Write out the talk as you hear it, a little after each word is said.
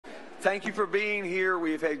Thank you for being here.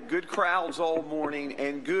 We've had good crowds all morning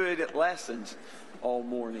and good lessons all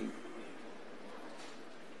morning.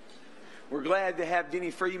 We're glad to have Denny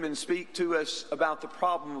Freeman speak to us about the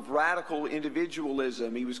problem of radical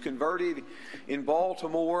individualism. He was converted in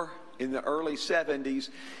Baltimore in the early 70s.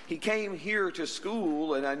 He came here to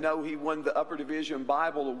school, and I know he won the Upper Division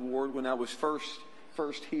Bible Award when I was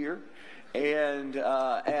first here and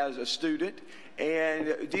as a student.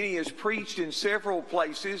 And Denny has preached in several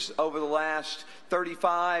places over the last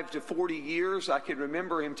 35 to 40 years. I can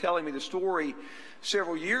remember him telling me the story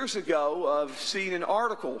several years ago of seeing an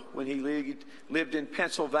article when he lived in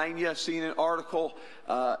Pennsylvania, seeing an article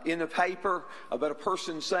in the paper about a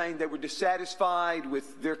person saying they were dissatisfied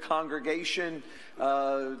with their congregation,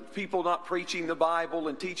 people not preaching the Bible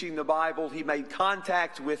and teaching the Bible. He made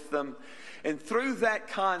contact with them, and through that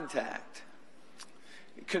contact,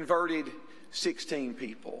 converted 16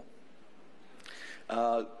 people.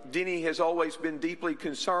 Denny has always been deeply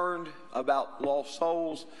concerned about lost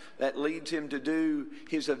souls. That leads him to do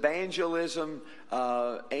his evangelism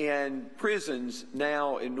and prisons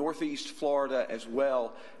now in Northeast Florida, as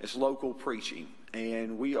well as local preaching.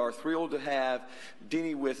 And we are thrilled to have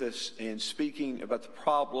Denny with us and speaking about the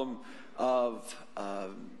problem of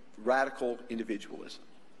radical individualism.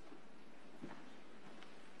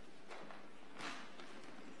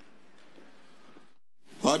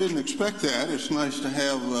 Well, I didn't expect that. It's nice to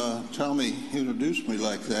have Tommy introduce me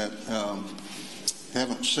like that.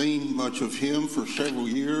 Haven't seen much of him for several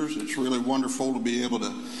years. It's really wonderful to be able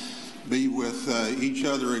to be with each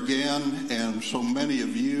other again, and so many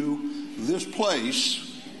of you. This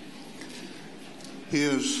place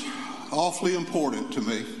is awfully important to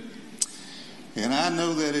me, and I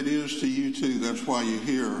know that it is to you too. That's why you're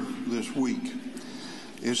here this week.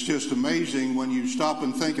 It's just amazing when you stop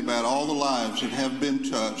and think about all the lives that have been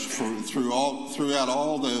touched throughout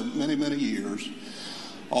all the many years,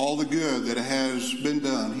 all the good that has been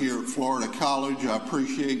done here at Florida College. I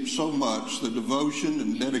appreciate so much the devotion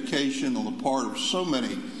and dedication on the part of so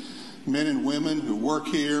many men and women who work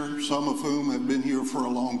here, some of whom have been here for a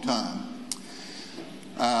long time.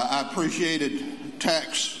 I appreciated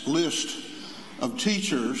Tack's list of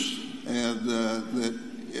teachers at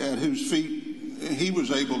whose feet he was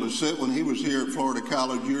able to sit when he was here at Florida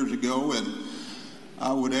College years ago, and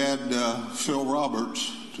I would add Phil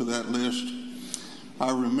Roberts to that list. I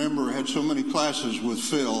remember I had so many classes with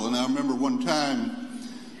Phil, and I remember one time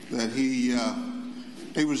that he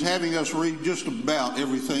was having us read just about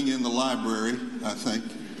everything in the library, I think,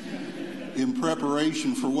 in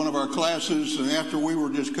preparation for one of our classes, and after we were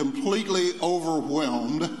just completely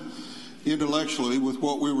overwhelmed intellectually with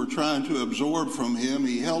what we were trying to absorb from him,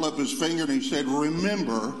 he held up his finger and he said,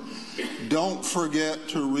 "Remember, don't forget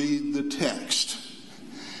to read the text."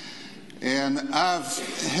 And I've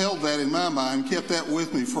held that in my mind, kept that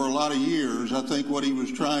with me for a lot of years. I think what he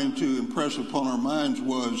was trying to impress upon our minds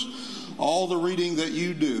was all the reading that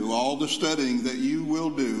you do, all the studying that you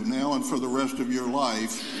will do now and for the rest of your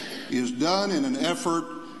life is done in an effort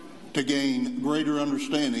to gain greater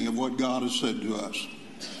understanding of what God has said to us.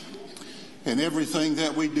 And everything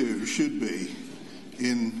that we do should be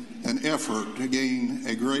in an effort to gain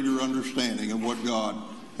a greater understanding of what God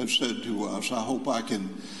has said to us. I hope I can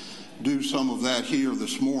do some of that here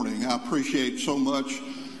this morning. I appreciate so much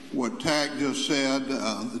what Tack just said.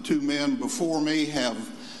 The two men before me have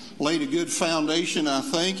laid a good foundation, I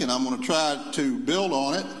think, and I'm going to try to build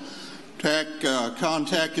on it. Tack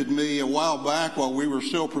contacted me a while back while we were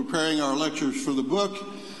still preparing our lectures for the book.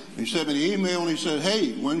 He sent me an email and he said,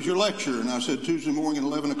 "Hey, when's your lecture?" And I said, "Tuesday morning at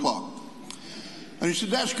 11 o'clock. And he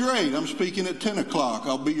said, "That's great. I'm speaking at 10 o'clock.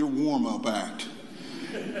 I'll be your warm-up act."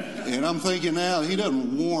 And I'm thinking now, he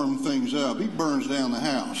doesn't warm things up. He burns down the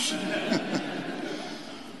house.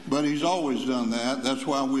 But he's always done that. That's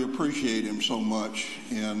why we appreciate him so much.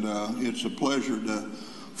 And it's a pleasure to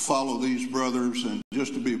follow these brothers and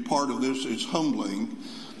just to be a part of this. It's humbling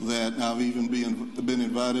that I've even been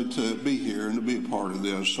invited to be here and to be a part of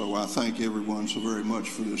this. So I thank everyone so very much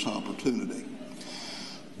for this opportunity.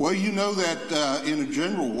 Well, you know that in a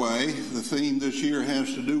general way, the theme this year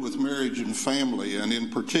has to do with marriage and family. And in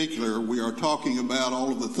particular, we are talking about all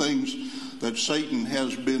of the things that Satan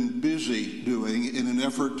has been busy doing in an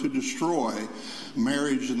effort to destroy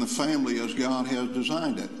marriage and the family as God has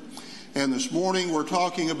designed it. And this morning we're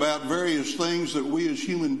talking about various things that we as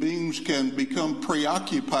human beings can become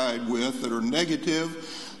preoccupied with that are negative,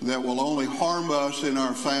 that will only harm us in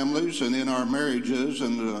our families and in our marriages.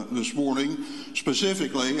 And this morning,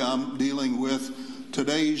 specifically, I'm dealing with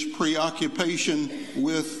today's preoccupation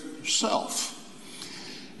with self.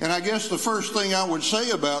 And I guess the first thing I would say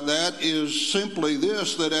about that is simply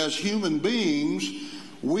this, that as human beings,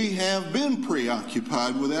 we have been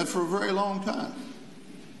preoccupied with that for a very long time.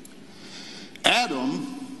 Adam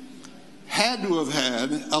had to have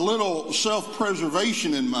had a little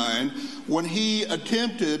self-preservation in mind when he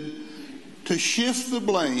attempted to shift the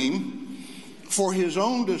blame for his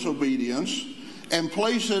own disobedience and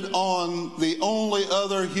place it on the only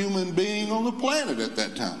other human being on the planet at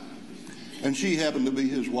that time. And she happened to be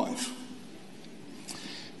his wife.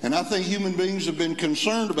 And I think human beings have been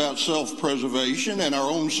concerned about self-preservation and our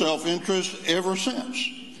own self-interest ever since.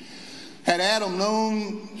 Had Adam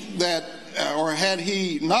known that, or had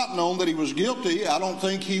he not known that he was guilty, I don't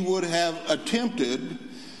think he would have attempted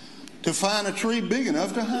to find a tree big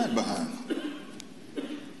enough to hide behind.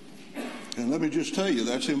 And let me just tell you,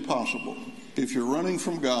 that's impossible. If you're running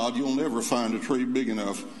from God, you'll never find a tree big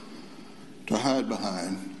enough to hide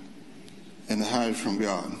behind and to hide from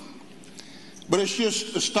God. But it's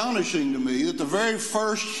just astonishing to me that the very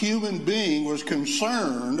first human being was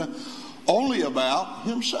concerned only about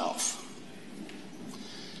himself.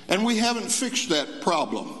 And we haven't fixed that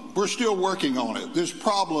problem. We're still working on it, this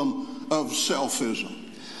problem of selfism.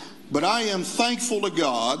 But I am thankful to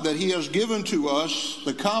God that he has given to us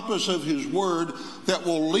the compass of his word that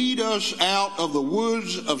will lead us out of the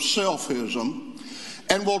woods of selfism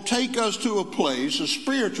and will take us to a place, a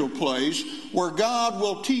spiritual place, where God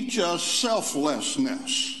will teach us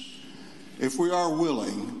selflessness if we are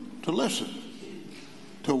willing to listen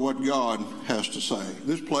to what God has to say.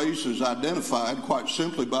 This place is identified quite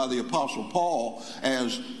simply by the Apostle Paul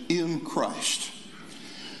as in Christ.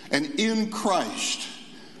 And in Christ,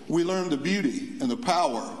 we learn the beauty and the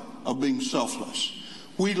power of being selfless.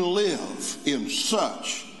 We live in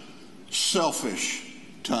such selfish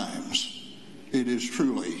times. It is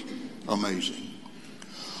truly amazing.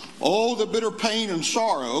 Oh, the bitter pain and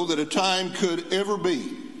sorrow that a time could ever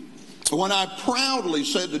be when I proudly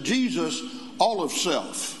said to Jesus, all of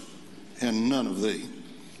self and none of thee.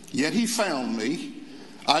 Yet he found me.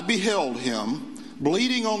 I beheld him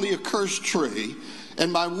bleeding on the accursed tree,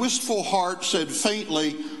 and my wistful heart said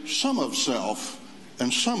faintly, some of self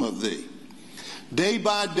and some of thee. Day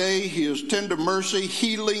by day his tender mercy,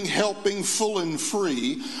 healing, helping, full and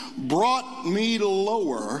free, brought me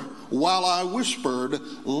lower while I whispered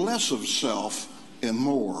less of self and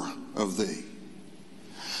more of thee.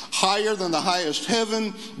 Higher than the highest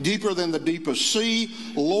heaven, deeper than the deepest sea,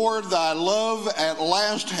 Lord, thy love at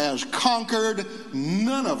last has conquered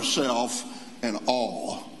none of self and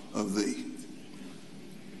all of thee.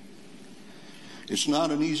 It's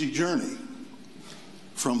not an easy journey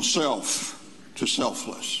from self to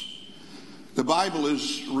selfless. The Bible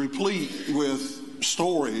is replete with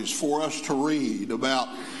stories for us to read about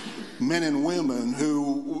men and women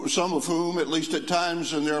who, some of whom, at least at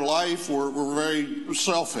times in their life, were very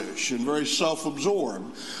selfish and very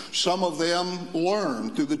self-absorbed. Some of them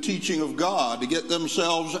learned through the teaching of God to get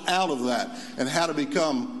themselves out of that and how to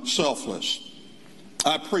become selfless.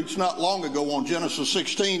 I preached not long ago on Genesis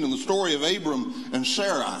 16 and the story of Abram and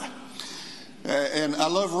Sarai. And I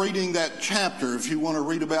love reading that chapter. If you want to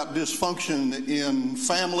read about dysfunction in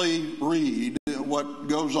family, read what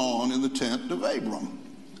goes on in the tent of Abram.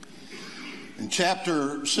 In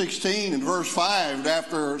chapter 16 and verse 5,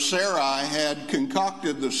 after Sarai had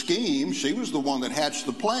concocted the scheme, she was the one that hatched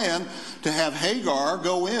the plan to have Hagar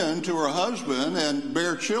go in to her husband and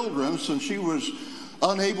bear children, since she was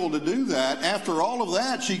unable to do that. After all of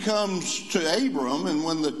that, she comes to Abram, and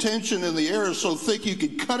when the tension in the air is so thick you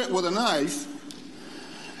could cut it with a knife,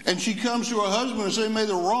 and she comes to her husband and says, may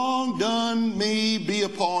the wrong done me be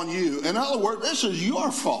upon you. In other words, this is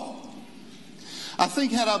your fault. I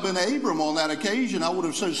think had I been Abram on that occasion, I would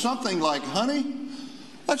have said something like, honey,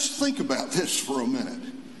 let's think about this for a minute.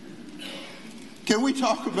 Can we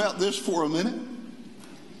talk about this for a minute?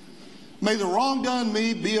 May the wrong done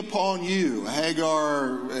me be upon you.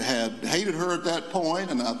 Hagar had hated her at that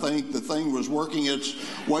point, and I think the thing was working its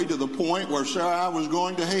way to the point where Sarai was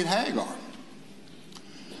going to hate Hagar.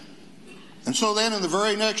 And so then in the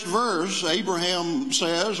very next verse, Abraham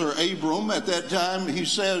says, or Abram at that time, he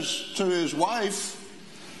says to his wife,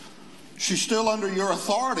 she's still under your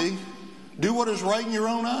authority. Do what is right in your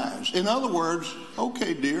own eyes. In other words,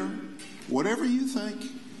 okay, dear, whatever you think.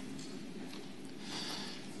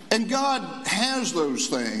 And God has those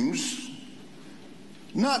things,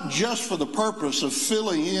 not just for the purpose of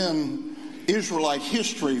filling in Israelite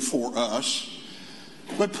history for us,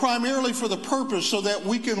 but primarily for the purpose so that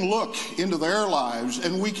we can look into their lives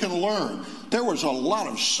and we can learn. There was a lot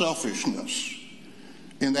of selfishness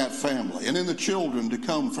in that family, and in the children to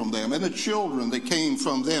come from them, and the children that came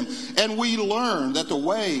from them. And we learn that the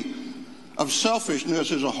way of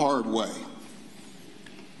selfishness is a hard way.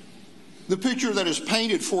 The picture that is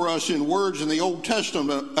painted for us in words in the Old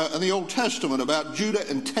Testament about Judah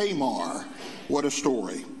and Tamar, what a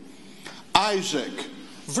story. Isaac,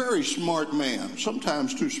 very smart man,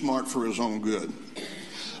 sometimes too smart for his own good.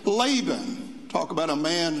 Laban, talk about a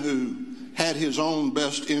man who had his own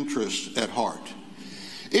best interest at heart.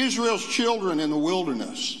 Israel's children in the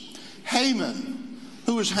wilderness. Haman,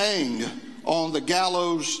 who was hanged on the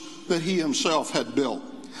gallows that he himself had built.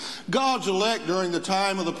 God's elect during the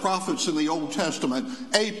time of the prophets in the Old Testament,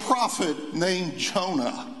 a prophet named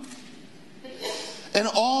Jonah. And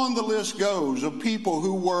on the list goes of people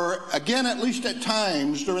who were, again, at least at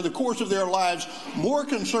times during the course of their lives, more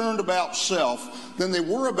concerned about self than they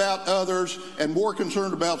were about others, and more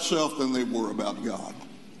concerned about self than they were about God.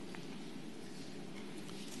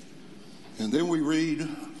 And then we read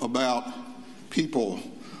about people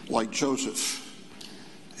like Joseph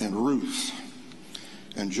and Ruth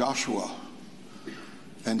and Joshua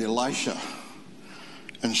and Elisha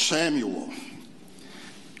and Samuel,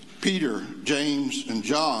 Peter, James, and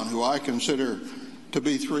John, who I consider to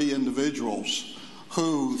be three individuals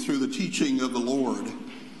who, through the teaching of the Lord,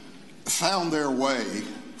 found their way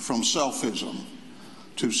from selfism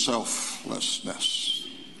to selflessness.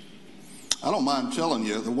 I don't mind telling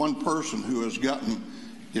you, the one person who has gotten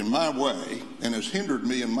in my way and has hindered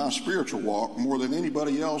me in my spiritual walk more than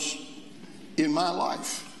anybody else in my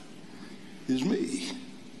life is me.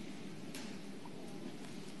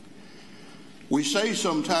 We say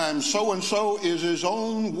sometimes, so-and-so is his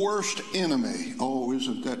own worst enemy. Oh,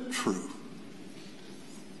 isn't that true?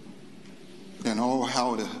 And oh,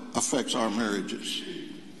 how it affects our marriages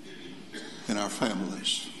and our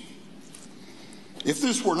families. If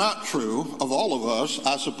this were not true of all of us,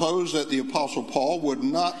 I suppose that the Apostle Paul would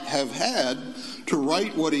not have had to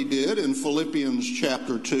write what he did in Philippians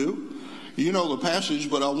chapter 2. You know the passage,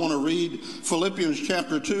 but I want to read Philippians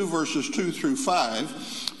chapter 2, verses 2 through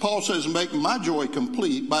 5. Paul says, "Make my joy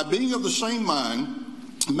complete by being of the same mind,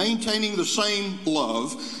 maintaining the same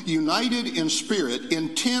love, united in spirit,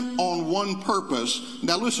 intent on one purpose."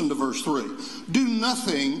 Now listen to verse 3. "Do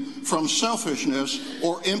nothing from selfishness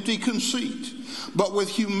or empty conceit, but with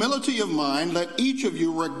humility of mind, let each of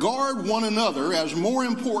you regard one another as more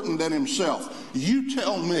important than himself." You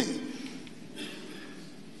tell me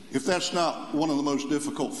if that's not one of the most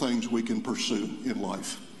difficult things we can pursue in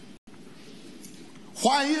life.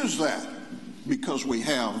 Why is that? Because we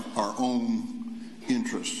have our own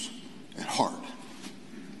interests at heart.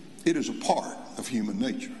 It is a part of human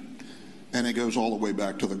nature, and it goes all the way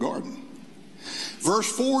back to the garden. Verse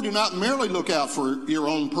 4, "Do not merely look out for your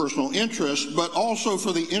own personal interests, but also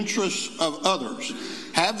for the interests of others.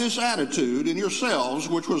 Have this attitude in yourselves,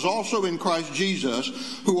 which was also in Christ Jesus,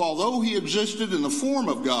 who, although he existed in the form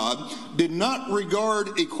of God, did not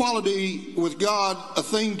regard equality with God a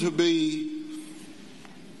thing to be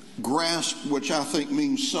grasped," which I think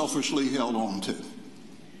means selfishly held on to.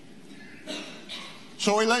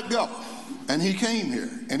 So he let go, and he came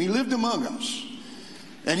here, and he lived among us.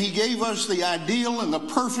 And he gave us the ideal and the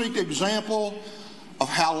perfect example of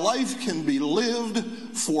how life can be lived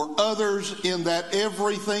for others, in that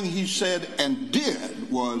everything he said and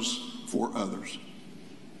did was for others.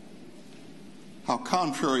 How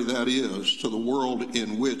contrary that is to the world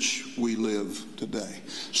in which we live today.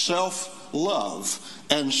 Self-love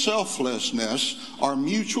and selflessness are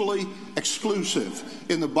mutually exclusive.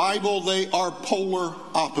 In the Bible, they are polar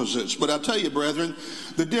opposites. But I tell you, brethren,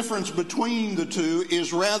 the difference between the two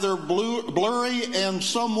is rather blurry and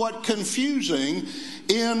somewhat confusing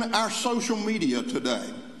in our social media today.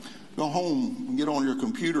 Go home and get on your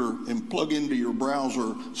computer and plug into your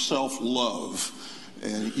browser self-love,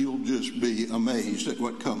 and you'll just be amazed at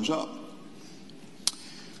what comes up.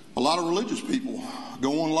 A lot of religious people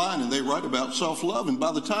go online and they write about self-love, and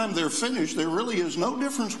by the time they're finished, there really is no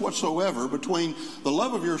difference whatsoever between the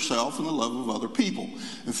love of yourself and the love of other people.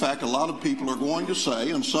 In fact, a lot of people are going to say,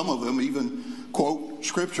 and some of them even quote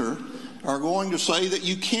scripture, are going to say that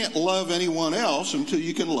you can't love anyone else until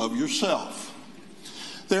you can love yourself.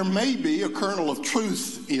 There may be a kernel of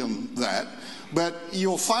truth in that, but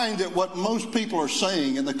you'll find that what most people are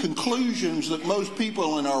saying and the conclusions that most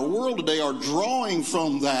people in our world today are drawing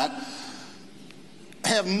from that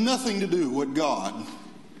have nothing to do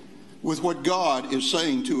with what God is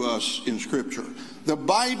saying to us in Scripture. The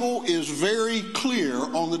Bible is very clear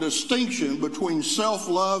on the distinction between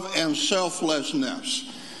self-love and selflessness.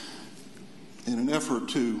 In an effort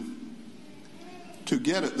to to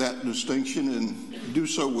get at that distinction and do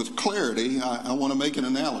so with clarity, I want to make an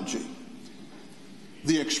analogy.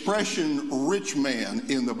 The expression rich man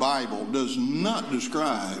in the Bible does not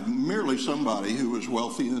describe merely somebody who is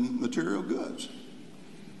wealthy in material goods.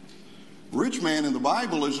 Rich man in the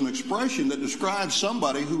Bible is an expression that describes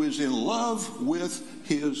somebody who is in love with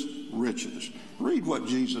his riches. Read what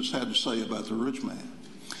Jesus had to say about the rich man.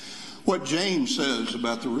 What James says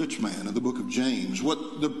about the rich man in the book of James.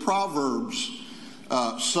 What the Proverbs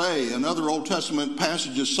say and other Old Testament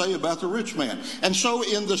passages say about the rich man. And so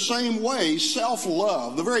in the same way,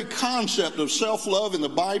 self-love, the very concept of self-love in the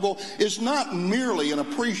Bible is not merely an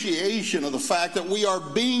appreciation of the fact that we are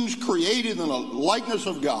beings created in the likeness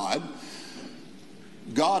of God.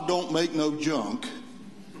 God don't make no junk,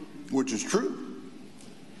 which is true.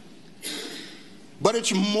 But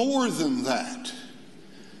it's more than that.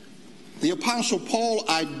 The Apostle Paul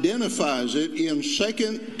identifies it in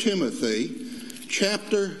 2 Timothy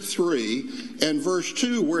chapter 3 and verse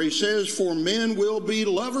 2, where he says, "For men will be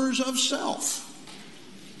lovers of self."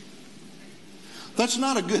 That's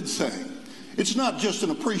not a good thing. It's not just an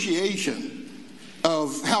appreciation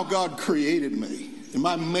of how God created me and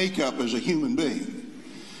my makeup as a human being.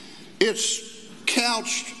 It's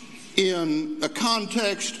couched in a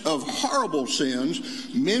context of horrible sins.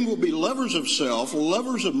 Men will be lovers of self,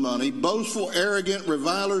 lovers of money, boastful, arrogant,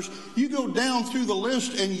 revilers. You go down through the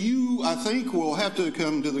list and you, I think, will have to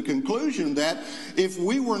come to the conclusion that if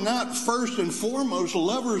we were not first and foremost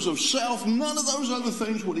lovers of self, none of those other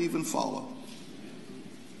things would even follow.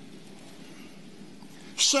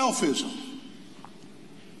 Selfism.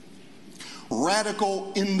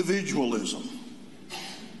 Radical individualism.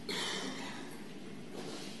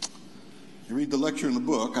 You read the lecture in the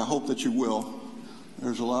book. I hope that you will.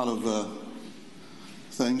 There's a lot of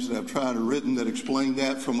things that I've tried to written that explain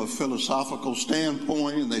that from a philosophical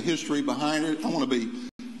standpoint and the history behind it. I want to be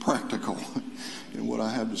practical in what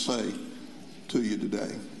I have to say to you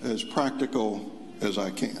today, as practical as I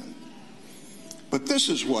can. But this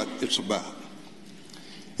is what it's about.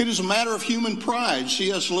 It is a matter of human pride.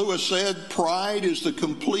 C.S. Lewis said, "Pride is the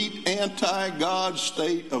complete anti-God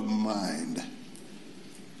state of mind."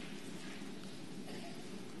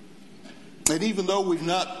 And even though we've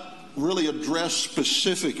not really addressed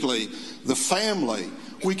specifically the family,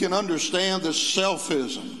 we can understand that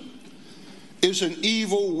selfism is an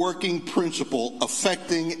evil working principle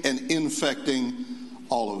affecting and infecting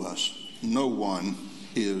all of us. No one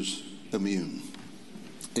is immune.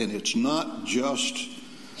 And it's not just,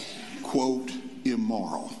 quote,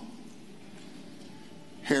 immoral.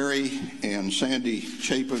 Harry and Sandy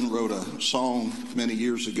Chapin wrote a song many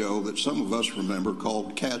years ago that some of us remember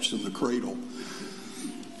called "Cats in the Cradle."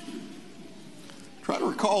 Try to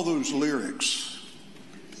recall those lyrics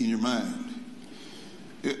in your mind.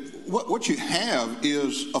 What you have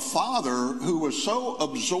is a father who was so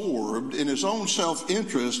absorbed in his own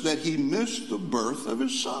self-interest that he missed the birth of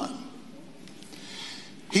his son.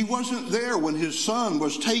 He wasn't there when his son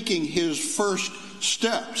was taking his first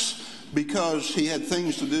steps, because he had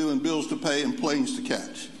things to do and bills to pay and planes to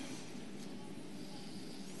catch.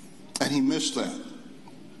 And he missed that.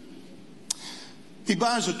 He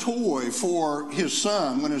buys a toy for his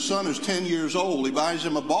son. When his son is 10 years old, he buys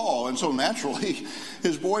him a ball. And so naturally,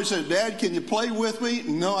 his boy says, "Dad, can you play with me?"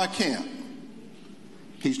 "No, I can't."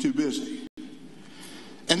 He's too busy.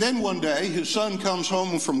 And then one day, his son comes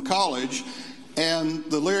home from college, and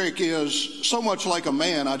the lyric is, "So much like a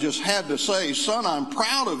man, I just had to say, son, I'm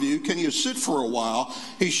proud of you. Can you sit for a while?"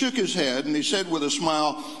 He shook his head and he said with a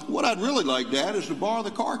smile, "What I'd really like, Dad, is to borrow the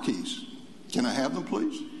car keys. Can I have them,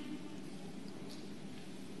 please?"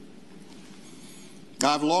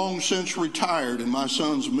 I've long since retired and my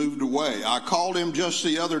son's moved away. I called him just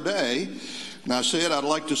the other day and I said, "I'd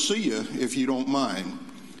like to see you if you don't mind."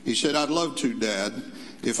 He said, "I'd love to, Dad,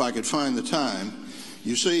 if I could find the time.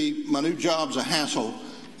 You see, my new job's a hassle,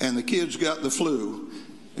 and the kids got the flu.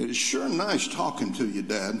 It's sure nice talking to you,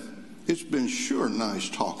 Dad. It's been sure nice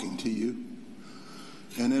talking to you."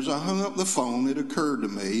 And as I hung up the phone, it occurred to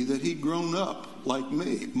me that he'd grown up like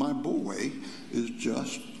me. My boy is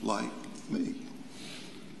just like me.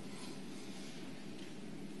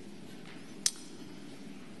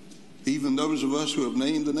 Even those of us who have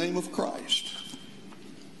named the name of Christ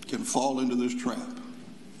can fall into this trap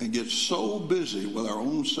and get so busy with our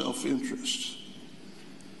own self-interests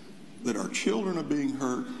that our children are being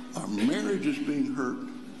hurt, our marriage is being hurt,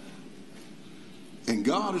 and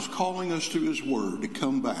God is calling us to His Word to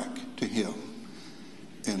come back to Him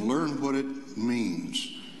and learn what it means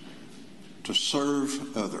to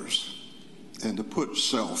serve others and to put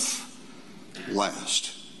self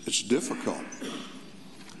last. It's difficult.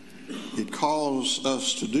 it calls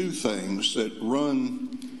us to do things that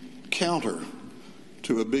run counter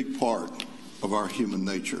to a big part of our human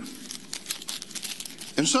nature.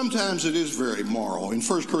 And sometimes it is very moral. In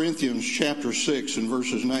 1 Corinthians chapter 6 and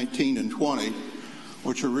verses 19 and 20,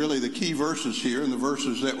 which are really the key verses here and the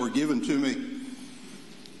verses that were given to me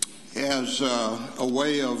as a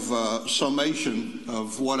way of summation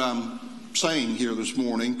of what I'm saying here this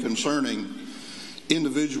morning concerning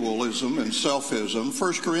individualism and selfism.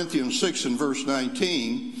 1 Corinthians 6 and verse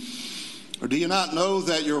 19, do you not know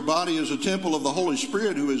that your body is a temple of the Holy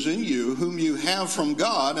Spirit who is in you, whom you have from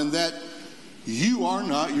God, and that you are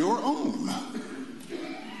not your own?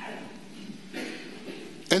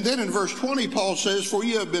 And then in verse 20, Paul says, for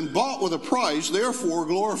you have been bought with a price, therefore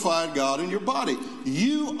glorify God in your body.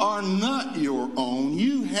 You are not your own.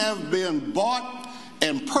 You have been bought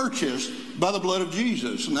and purchased by the blood of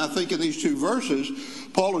Jesus. And I think in these two verses,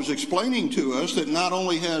 Paul is explaining to us that not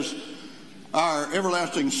only has our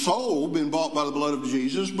everlasting soul been bought by the blood of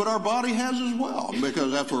Jesus, but our body has as well.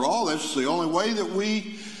 Because after all, that's the only way that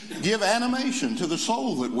we give animation to the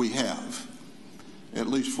soul that we have, at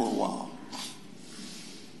least for a while.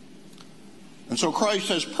 And so Christ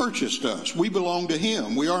has purchased us. We belong to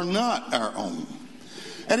him. We are not our own.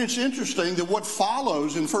 And it's interesting that what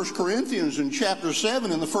follows in 1 Corinthians in chapter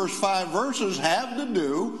 7 in the first 5 verses have to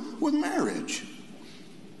do with marriage.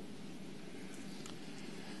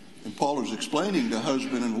 And Paul is explaining to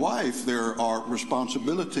husband and wife there are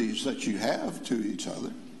responsibilities that you have to each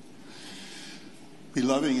other. Be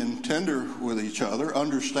loving and tender with each other.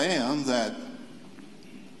 Understand that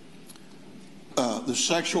the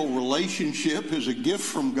sexual relationship is a gift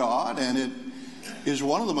from God, and it is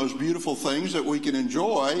one of the most beautiful things that we can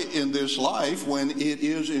enjoy in this life when it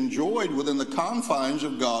is enjoyed within the confines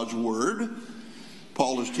of God's Word.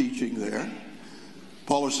 Paul is teaching there.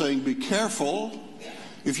 Paul is saying, be careful.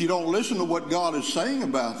 If you don't listen to what God is saying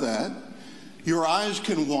about that, your eyes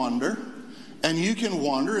can wander, and you can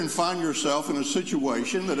wander and find yourself in a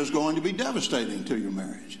situation that is going to be devastating to your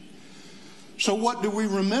marriage. So what do we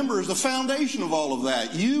remember as the foundation of all of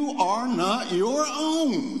that? You are not your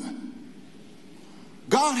own.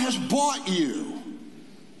 God has bought you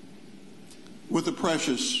with the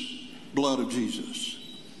precious blood of Jesus.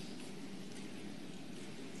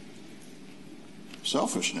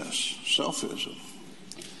 Selfishness, selfism,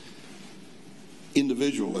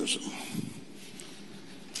 individualism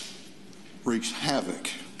wreaks havoc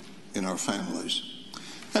in our families.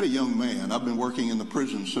 I had a young man. I've been working in the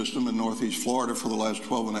prison system in Northeast Florida for the last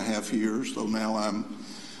 12 and a half years, though now I'm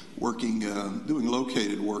working, doing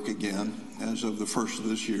located work again as of the first of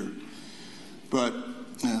this year. But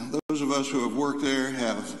those of us who have worked there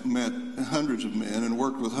have met hundreds of men and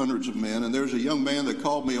worked with hundreds of men. And there's a young man that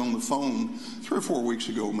called me on the phone 3 or 4 weeks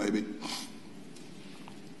ago maybe.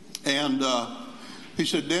 And he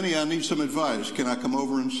said, Denny, I need some advice. Can I come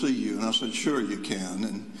over and see you? And I said, sure you can.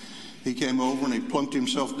 And he came over and he plunked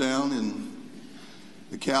himself down in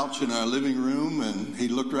the couch in our living room, and he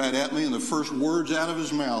looked right at me, and the first words out of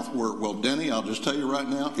his mouth were, well, Denny, I'll just tell you right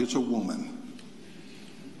now, it's a woman.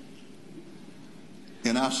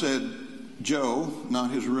 And I said, Joe, not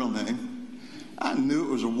his real name, I knew it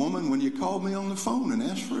was a woman when you called me on the phone and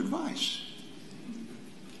asked for advice.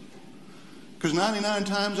 Because 99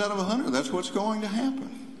 times out of 100, that's what's going to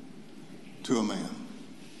happen to a man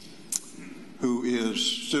who is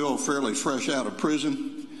still fairly fresh out of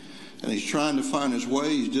prison, and he's trying to find his way.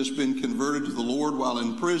 He's just been converted to the Lord while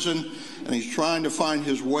in prison, and he's trying to find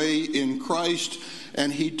his way in Christ.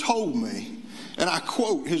 And he told me, and I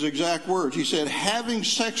quote his exact words, he said, having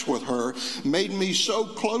sex with her made me so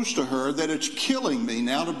close to her that it's killing me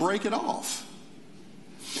now to break it off.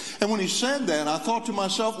 And when he said that, I thought to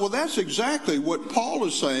myself, well, that's exactly what Paul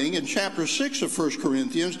is saying in chapter 6 of 1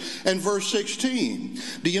 Corinthians and verse 16.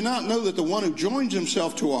 Do you not know that the one who joins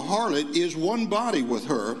himself to a harlot is one body with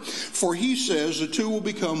her? For he says the two will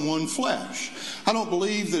become one flesh. I don't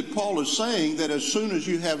believe that Paul is saying that as soon as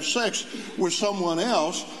you have sex with someone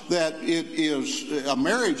else, that it is a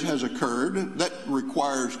marriage has occurred. That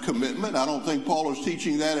requires commitment. I don't think Paul is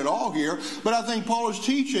teaching that at all here. But I think Paul is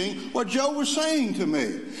teaching what Joe was saying to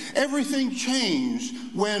me. Everything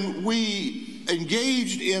changed when we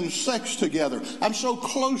engaged in sex together. I'm so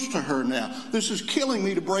close to her now. This is killing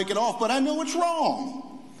me to break it off, but I know it's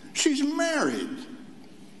wrong. She's married.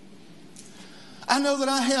 I know that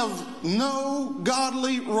I have no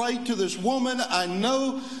godly right to this woman. I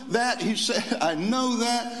know that, he said, I know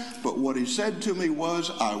that. But what he said to me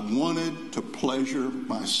was, I wanted to pleasure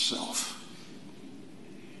myself.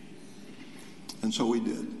 And so we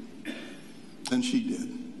did. And she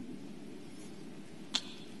did.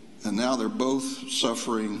 And now they're both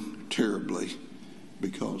suffering terribly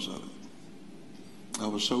because of it. I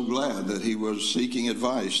was so glad that he was seeking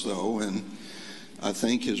advice, though, and I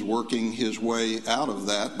think is working his way out of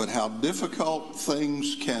that. But how difficult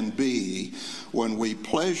things can be when we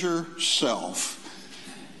pleasure self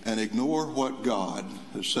and ignore what God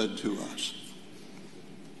has said to us.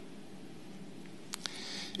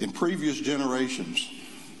 In previous generations,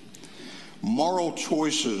 moral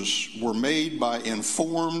choices were made by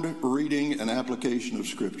informed reading and application of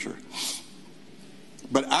Scripture.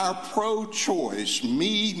 But our pro-choice,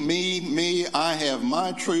 me, I have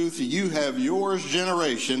my truth, you have yours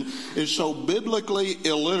generation is so biblically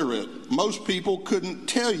illiterate. Most people couldn't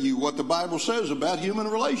tell you what the Bible says about human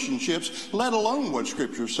relationships, let alone what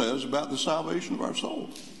Scripture says about the salvation of our soul.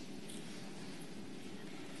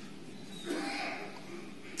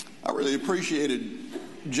 I really appreciated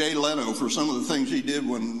Jay Leno for some of the things he did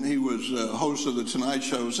when he was host of the Tonight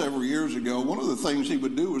Show several years ago. One of the things he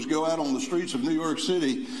would do was go out on the streets of New York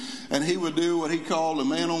City, and he would do what he called a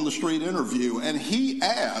man-on-the-street interview. And he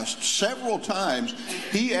asked several times,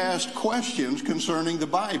 he asked questions concerning the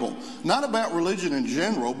Bible. Not about religion in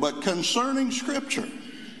general, but concerning Scripture.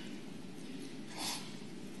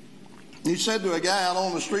 He said to a guy out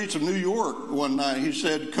on the streets of New York one night, he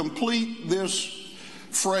said, complete this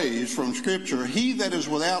phrase from Scripture, he that is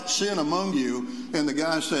without sin among you, and the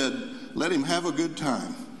guy said, let him have a good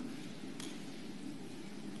time.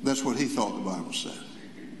 That's what he thought the Bible said.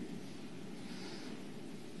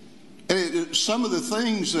 And some of the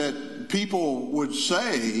things that people would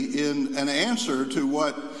say in an answer to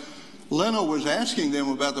what Leno was asking them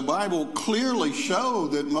about the Bible clearly show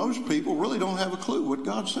that most people really don't have a clue what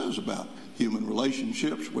God says about human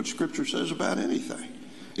relationships, what Scripture says about anything.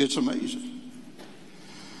 It's amazing.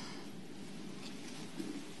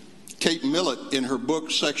 Kate Millett, in her book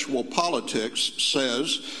Sexual Politics,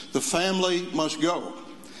 says the family must go.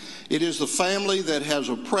 It is the family that has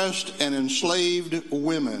oppressed and enslaved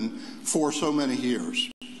women for so many years.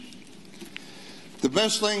 The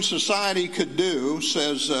best thing society could do,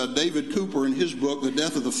 says David Cooper in his book, The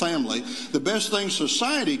Death of the Family, the best thing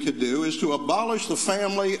society could do is to abolish the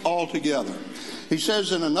family altogether. He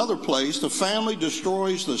says in another place, the family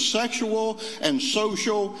destroys the sexual and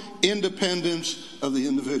social independence of the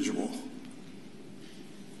individual.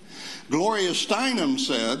 Gloria Steinem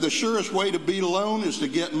said, the surest way to be alone is to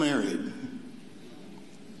get married.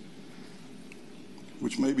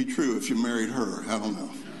 Which may be true if you married her, I don't know.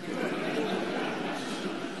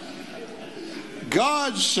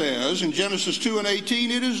 God says in Genesis 2:18,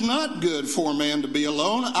 it is not good for a man to be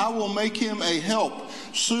alone. I will make him a help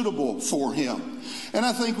suitable for him. And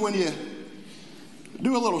I think when you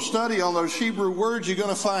do a little study on those Hebrew words, you're going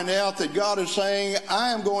to find out that God is saying, I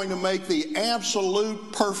am going to make the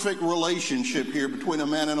absolute perfect relationship here between a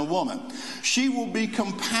man and a woman. She will be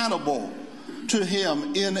compatible to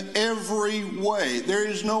him in every way. There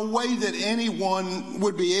is no way that anyone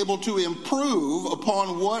would be able to improve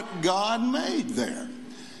upon what God made there.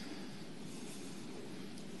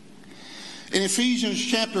 In Ephesians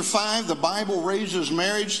chapter 5, the Bible raises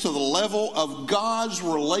marriage to the level of God's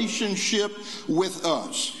relationship with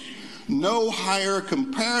us. No higher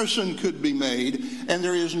comparison could be made, and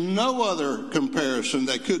there is no other comparison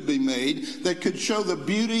that could be made that could show the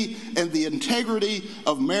beauty and the integrity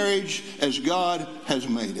of marriage as God has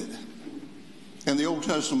made it. And the Old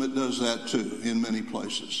Testament does that too in many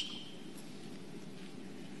places.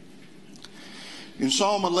 In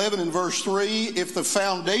Psalm 11 and verse 3, if the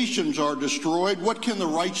foundations are destroyed, what can the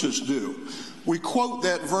righteous do? We quote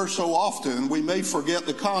that verse so often, we may forget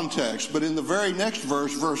the context. But in the very next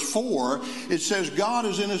verse, verse 4, it says God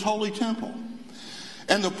is in his holy temple.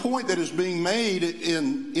 And the point that is being made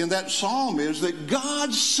in that psalm is that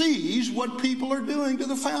God sees what people are doing to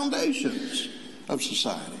the foundations of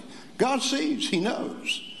society. God sees. He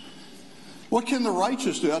knows. What can the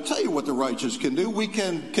righteous do? I'll tell you what the righteous can do. We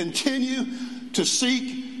can continue to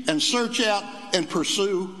seek and search out and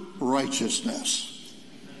pursue righteousness.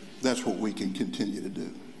 That's what we can continue to do.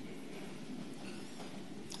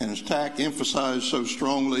 And as Tack emphasized so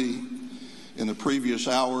strongly in the previous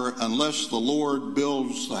hour, unless the Lord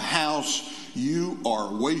builds the house, you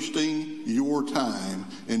are wasting your time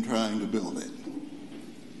in trying to build it.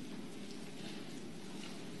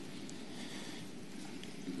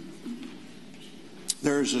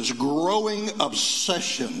 There's this growing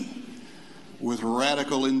obsession with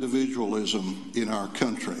radical individualism in our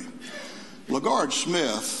country. LaGard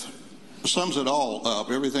Smith sums it all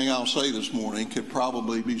up. Everything I'll say this morning could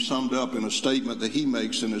probably be summed up in a statement that he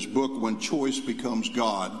makes in his book, When Choice Becomes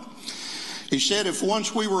God. He said, if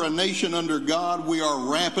once we were a nation under God, we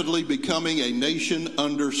are rapidly becoming a nation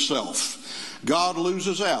under self. God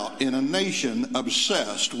loses out in a nation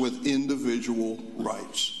obsessed with individual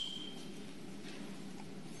rights.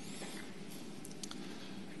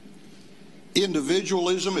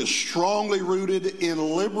 Individualism is strongly rooted in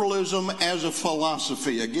liberalism as a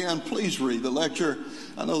philosophy. Again, please read the lecture.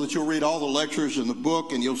 I know that you'll read all the lectures in the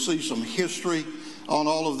book and you'll see some history on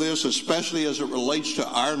all of this, especially as it relates to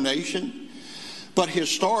our nation. But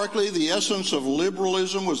historically, the essence of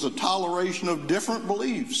liberalism was the toleration of different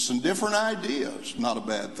beliefs and different ideas. Not a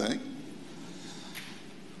bad thing.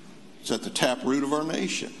 It's at the taproot of our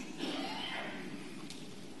nation.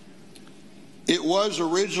 It was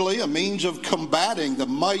originally a means of combating the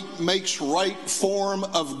might makes right form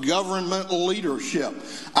of government leadership.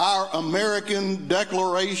 Our American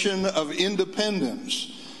Declaration of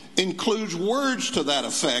Independence includes words to that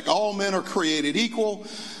effect. All men are created equal.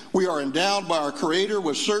 We are endowed by our Creator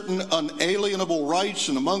with certain unalienable rights,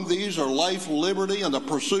 and among these are life, liberty, and the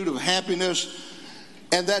pursuit of happiness.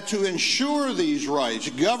 And that to ensure these rights,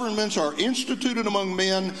 governments are instituted among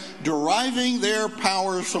men, deriving their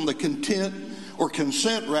powers from the consent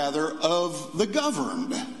of the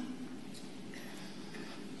governed.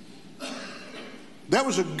 That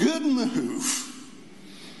was a good move.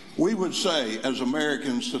 We would say, as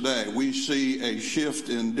Americans today, we see a shift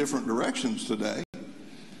in different directions today.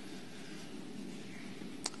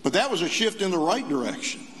 But that was a shift in the right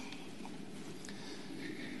direction.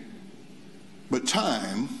 But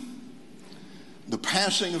time, the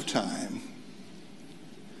passing of time,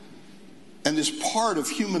 and this part of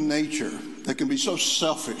human nature that can be so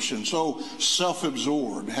selfish and so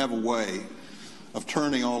self-absorbed have a way of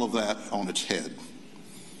turning all of that on its head.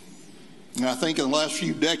 And I think in the last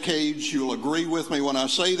few decades, you'll agree with me when I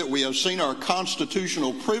say that we have seen our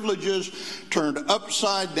constitutional privileges turned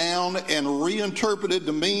upside down and reinterpreted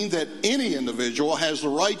to mean that any individual has the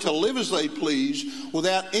right to live as they please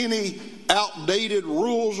without any outdated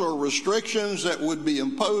rules or restrictions that would be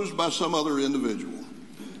imposed by some other individual.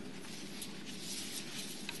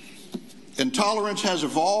 Intolerance has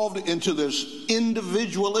evolved into this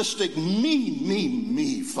individualistic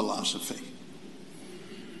me philosophy.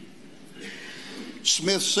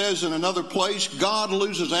 Smith says in another place, God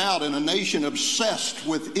loses out in a nation obsessed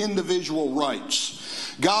with individual rights.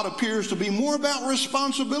 God appears to be more about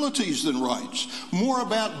responsibilities than rights, more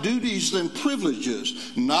about duties than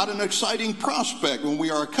privileges, not an exciting prospect when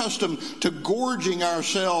we are accustomed to gorging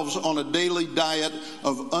ourselves on a daily diet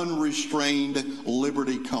of unrestrained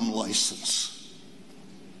liberty come license.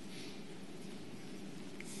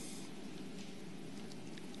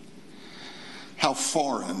 How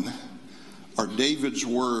foreign are David's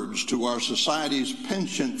words to our society's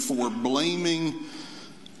penchant for blaming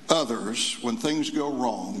others when things go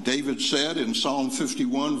wrong. David said in Psalm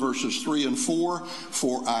 51 verses 3 and 4,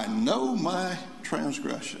 "For I know my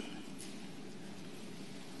transgression,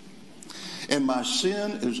 and my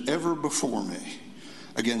sin is ever before me.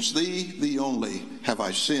 Against thee, thee only, have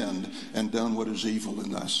I sinned and done what is evil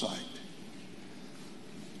in thy sight."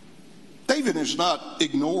 David is not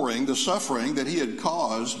ignoring the suffering that he had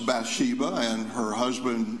caused Bathsheba and her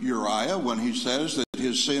husband Uriah when he says that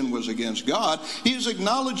his sin was against God. He is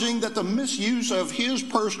acknowledging that the misuse of his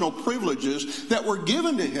personal privileges that were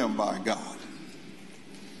given to him by God,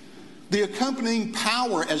 the accompanying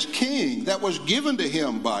power as king that was given to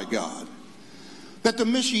him by God, that the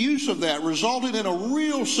misuse of that resulted in a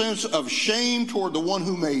real sense of shame toward the one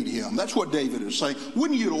who made him. That's what David is saying.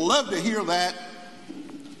 Wouldn't you love to hear that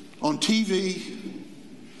on TV,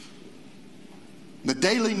 the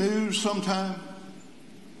daily news sometime?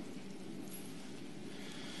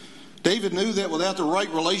 David knew that without the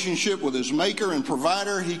right relationship with his maker and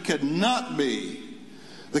provider, he could not be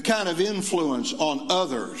the kind of influence on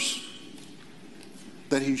others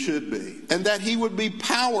that he should be, and that he would be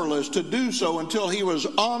powerless to do so until he was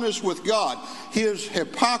honest with God. His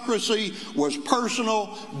hypocrisy was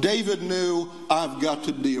personal. David knew, I've got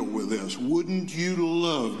to deal with this. Wouldn't you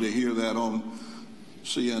love to hear that on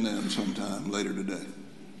CNN sometime later today?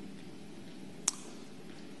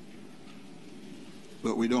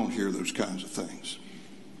 But we don't hear those kinds of things.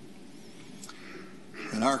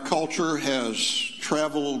 And our culture has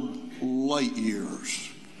traveled light years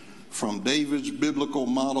from David's biblical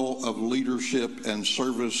model of leadership and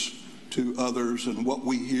service to others, and what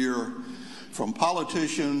we hear from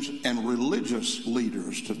politicians and religious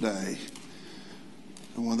leaders today,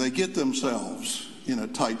 and when they get themselves in a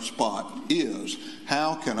tight spot, is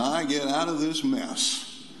how can I get out of this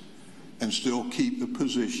mess and still keep the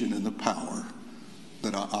position and the power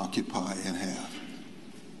that I occupy and have?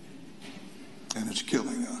 And it's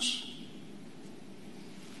killing us.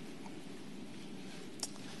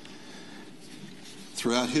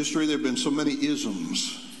 Throughout history, there have been so many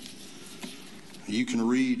isms. You can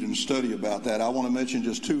read and study about that. I want to mention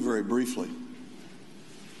just two very briefly.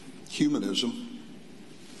 Humanism.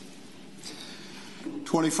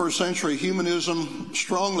 21st century humanism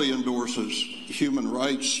strongly endorses human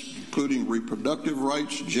rights, including reproductive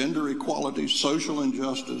rights, gender equality, social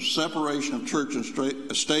injustice, separation of church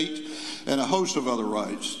and state, and a host of other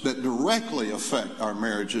rights that directly affect our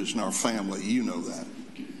marriages and our family. You know that.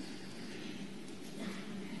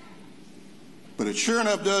 But it sure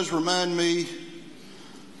enough does remind me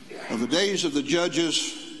of the days of the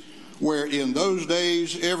judges, where in those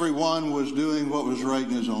days everyone was doing what was right in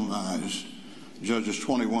his own eyes. Judges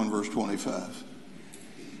 21, verse 25.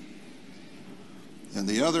 And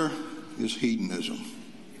the other is hedonism.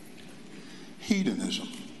 Hedonism,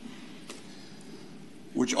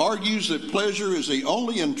 which argues that pleasure is the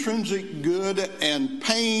only intrinsic good and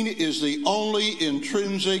pain is the only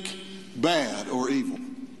intrinsic bad or evil.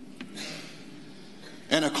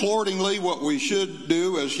 And accordingly, what we should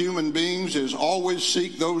do as human beings is always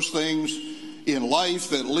seek those things in life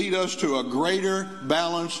that lead us to a greater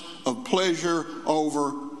balance of pleasure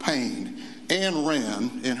over pain. Ayn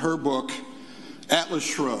Rand, in her book, Atlas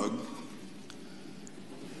Shrugged,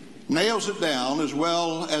 nails it down as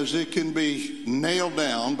well as it can be nailed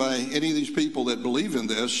down by any of these people that believe in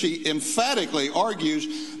this. She emphatically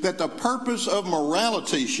argues that the purpose of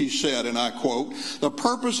morality, she said, and I quote, "The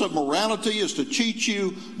purpose of morality is to teach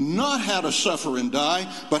you not how to suffer and die,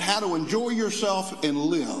 but how to enjoy yourself and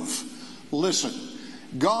live." Listen,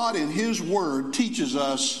 God in His Word teaches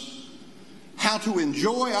us how to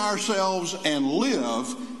enjoy ourselves and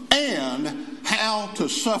live, and how to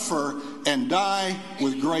suffer and die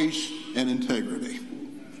with grace and integrity.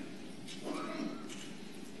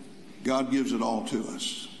 God gives it all to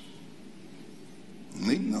us. We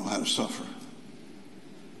need to know how to suffer.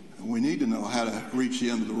 And we need to know how to reach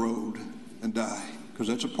the end of the road and die, because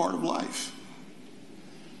that's a part of life.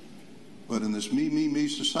 But in this me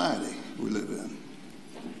society we live in,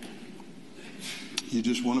 you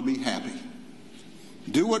just want to be happy.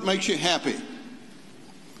 Do what makes you happy.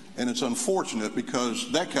 And it's unfortunate,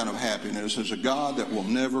 because that kind of happiness is a God that will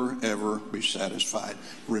never, ever be satisfied.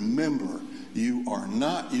 Remember, you are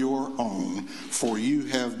not your own, for you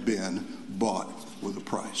have been bought with a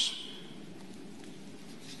price.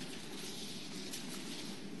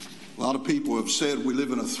 A lot of people have said we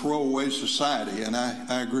live in a throwaway society, and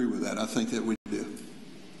I agree with that. I think that we do.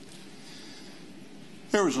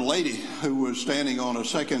 There was a lady who was standing on a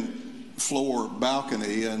second floor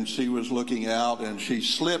balcony, and she was looking out, and she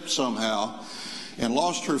slipped somehow and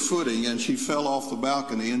lost her footing, and she fell off the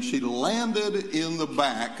balcony, and she landed in the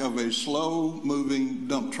back of a slow-moving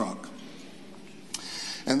dump truck.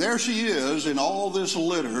 And there she is in all this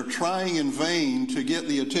litter, trying in vain to get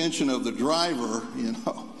the attention of the driver,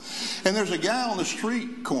 And there's a guy on the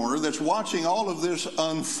street corner that's watching all of this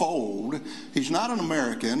unfold. He's not an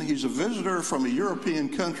American. He's a visitor from a European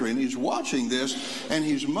country, and he's watching this, and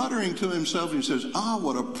he's muttering to himself. He says,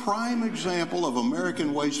 what a prime example of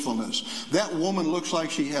American wastefulness. That woman looks like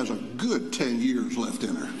she has a good 10 years left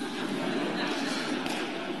in her.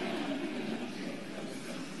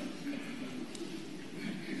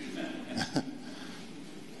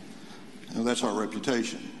 That's our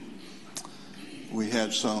reputation. We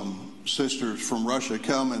had some sisters from Russia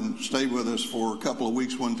come and stay with us for a couple of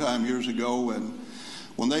weeks one time years ago, and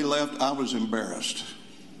when they left, I was embarrassed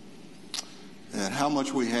at how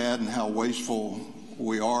much we had and how wasteful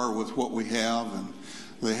we are with what we have, and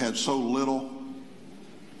they had so little.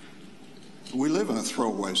 We live in a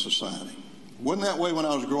throwaway society. It wasn't that way when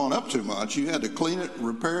I was growing up too much. You had to clean it,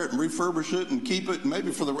 repair it, and refurbish it, and keep it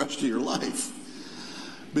maybe for the rest of your life.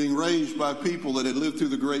 Being raised by people that had lived through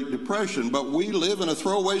the Great Depression, but we live in a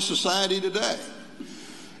throwaway society today.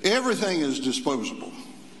 Everything is disposable.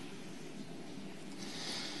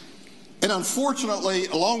 And unfortunately,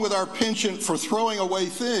 along with our penchant for throwing away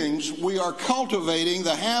things, we are cultivating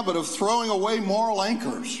the habit of throwing away moral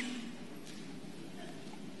anchors.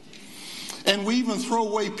 And we even throw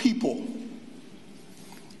away people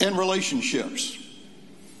and relationships.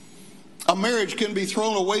 A marriage can be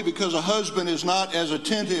thrown away because a husband is not as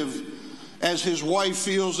attentive as his wife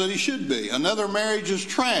feels that he should be. Another marriage is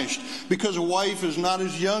trashed because a wife is not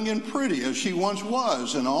as young and pretty as she once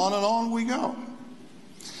was, and on we go.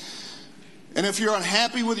 And if you're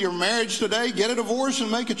unhappy with your marriage today, get a divorce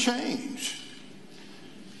and make a change.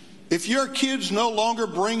 If your kids no longer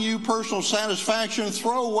bring you personal satisfaction,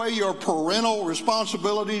 throw away your parental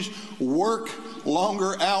responsibilities, work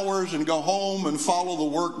longer hours, and go home and follow the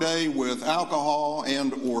workday with alcohol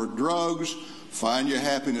and or drugs. Find your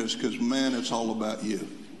happiness, because, man, it's all about you.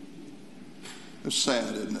 It's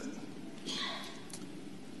sad, isn't it?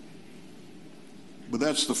 But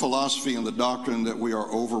that's the philosophy and the doctrine that we are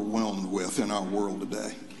overwhelmed with in our world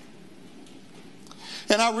today.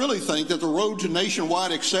 And I really think that the road to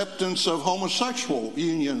nationwide acceptance of homosexual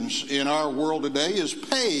unions in our world today is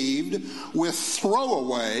paved with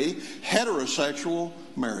throwaway heterosexual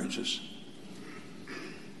marriages.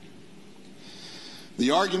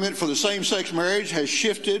 The argument for the same-sex marriage has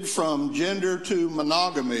shifted from gender to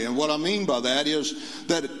monogamy. And what I mean by that is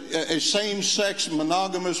that a same-sex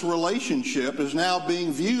monogamous relationship is now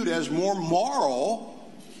being viewed as more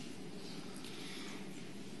moral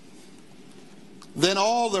than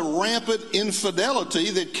all the rampant infidelity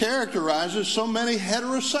that characterizes so many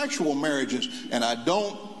heterosexual marriages. And I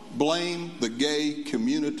don't blame the gay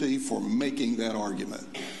community for making that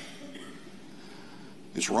argument.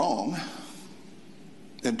 It's wrong.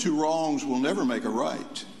 And two wrongs will never make a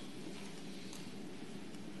right.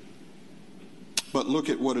 But look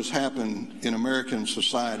at what has happened in American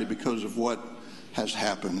society because of what has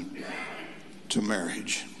happened to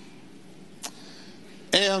marriage.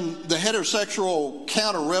 And the heterosexual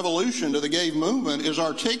counter-revolution to the gay movement is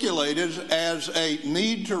articulated as a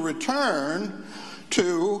need to return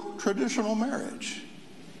to traditional marriage.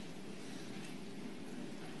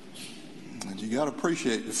 And you got to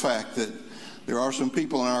appreciate the fact that there are some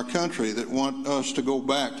people in our country that want us to go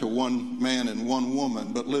back to one man and one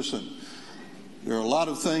woman. But listen, there are a lot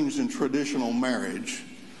of things in traditional marriage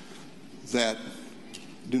that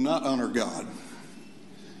do not honor God,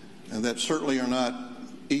 and that certainly are not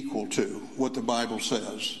equal to what the Bible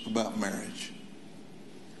says about marriage.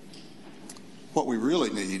 What we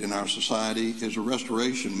really need in our society is a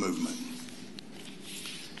restoration movement.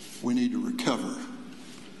 We need to recover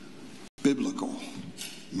biblical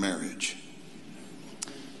marriage.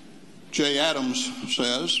 J. Adams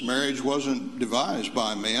says marriage wasn't devised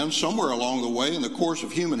by man somewhere along the way in the course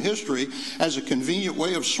of human history as a convenient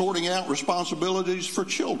way of sorting out responsibilities for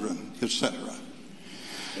children, etc.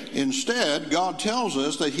 Instead, God tells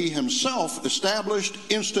us that He Himself established,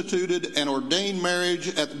 instituted, and ordained marriage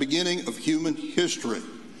at the beginning of human history.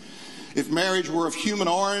 If marriage were of human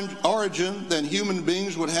origin, then human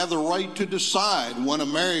beings would have the right to decide when a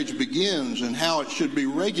marriage begins and how it should be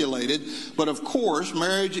regulated. But of course,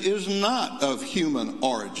 marriage is not of human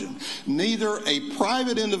origin. Neither a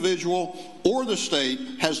private individual or the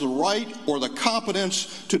state has the right or the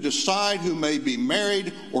competence to decide who may be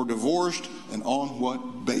married or divorced and on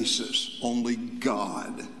what basis. Only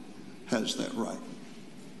God has that right.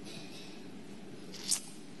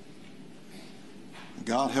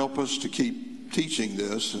 God help us to keep teaching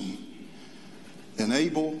this and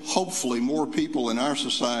enable, hopefully, more people in our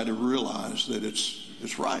society to realize that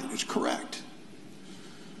it's right, it's correct.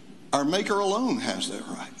 Our Maker alone has that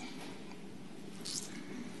right.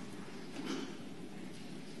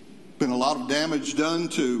 Been a lot of damage done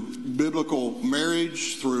to biblical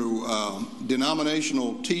marriage through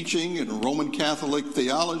denominational teaching and Roman Catholic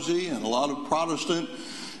theology and a lot of Protestant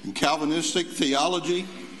and Calvinistic theology.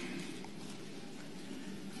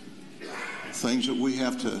 Things that we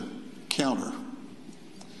have to counter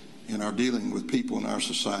in our dealing with people in our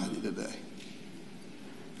society today.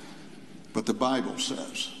 But the Bible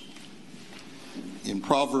says in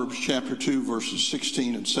Proverbs chapter 2, verses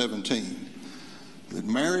 16 and 17, that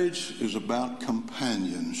marriage is about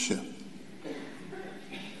companionship.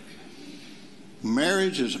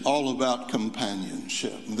 Marriage is all about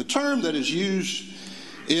companionship. And the term that is used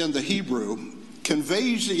in the Hebrew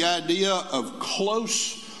conveys the idea of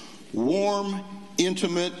close, warm,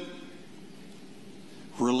 intimate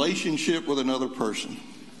relationship with another person.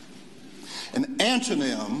 An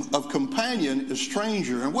antonym of companion is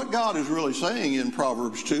stranger. And what God is really saying in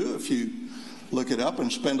Proverbs 2, if you look it up and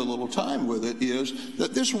spend a little time with it, is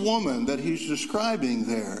that this woman that he's describing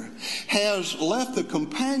there has left the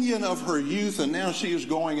companion of her youth, and now she is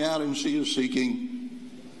going out and she is seeking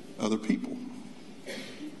other people.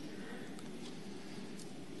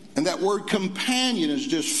 And that word companion is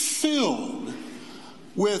just filled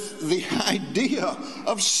with the idea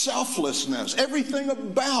of selflessness. Everything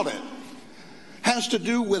about it has to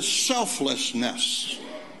do with selflessness.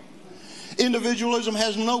 Individualism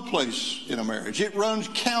has no place in a marriage. It runs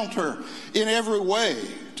counter in every way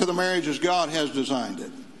to the marriage as God has designed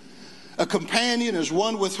it. A companion is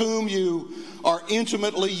one with whom you are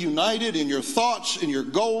intimately united in your thoughts, in your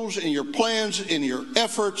goals, in your plans, in your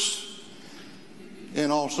efforts, and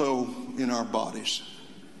also in our bodies.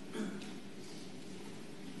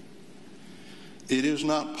 It is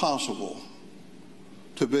not possible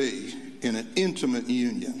to be in an intimate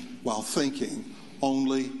union while thinking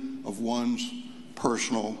only of one's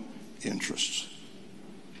personal interests.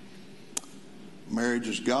 Marriage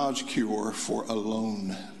is God's cure for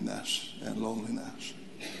aloneness and loneliness.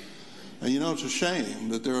 And you know, it's a shame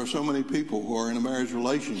that there are so many people who are in a marriage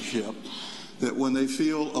relationship that when they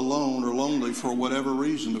feel alone or lonely for whatever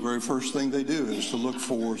reason, the very first thing they do is to look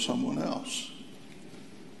for someone else.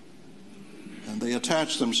 And they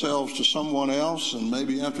attach themselves to someone else, and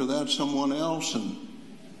maybe after that someone else, and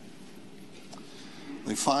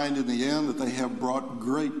they find in the end that they have brought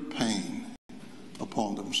great pain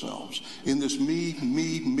upon themselves. In this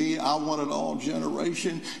me, I want it all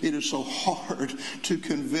generation, it is so hard to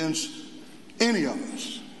convince any of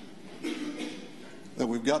us that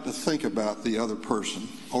we've got to think about the other person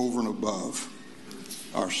over and above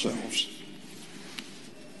ourselves.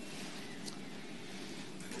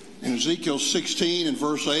 In Ezekiel 16 and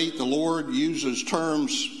verse 8, the Lord uses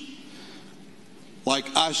terms like,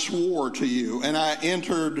 I swore to you, and I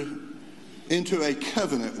entered into a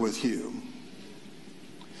covenant with you.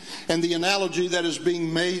 And the analogy that is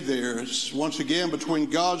being made there is, once again,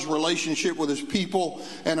 between God's relationship with his people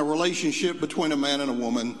and a relationship between a man and a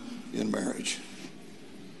woman in marriage.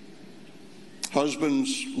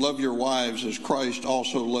 Husbands, love your wives as Christ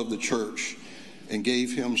also loved the church and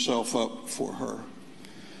gave himself up for her.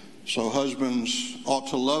 So husbands ought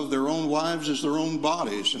to love their own wives as their own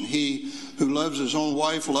bodies, and he who loves his own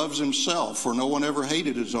wife loves himself, for no one ever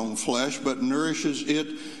hated his own flesh, but nourishes it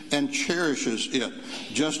and cherishes it,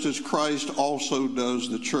 just as Christ also does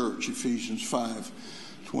the church. Ephesians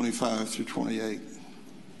 5:25 through 28.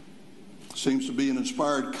 Seems to be an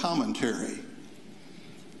inspired commentary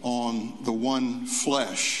on the one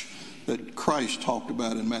flesh that Christ talked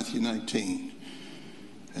about in Matthew 19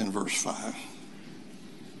 and verse 5.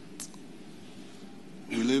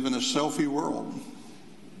 We live in a selfie world,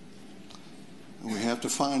 and we have to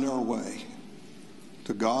find our way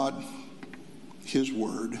to God, his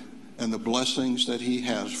word, and the blessings that he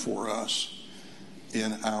has for us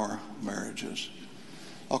in our marriages.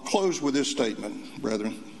 I'll close with this statement,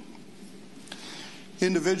 brethren.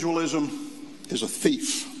 Individualism is a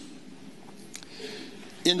thief.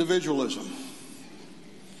 Individualism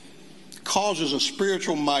causes a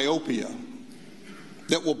spiritual myopia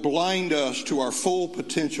that will blind us to our full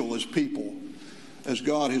potential as people, as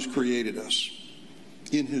God has created us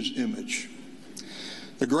in his image.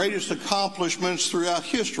 The greatest accomplishments throughout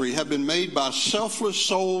history have been made by selfless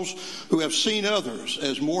souls who have seen others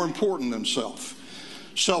as more important than self.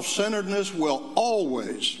 Self-centeredness will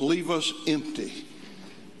always leave us empty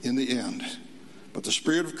in the end, but the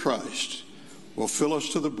Spirit of Christ will fill us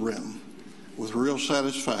to the brim with real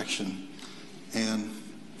satisfaction and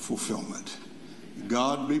fulfillment.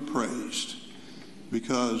 God be praised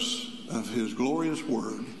because of his glorious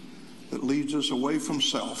word that leads us away from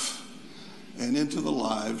self and into the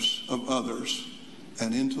lives of others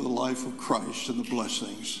and into the life of Christ and the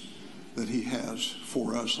blessings that he has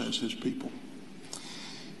for us as his people.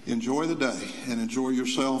 Enjoy the day and enjoy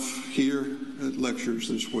yourself here at lectures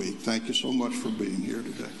this week. Thank you so much for being here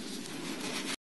today.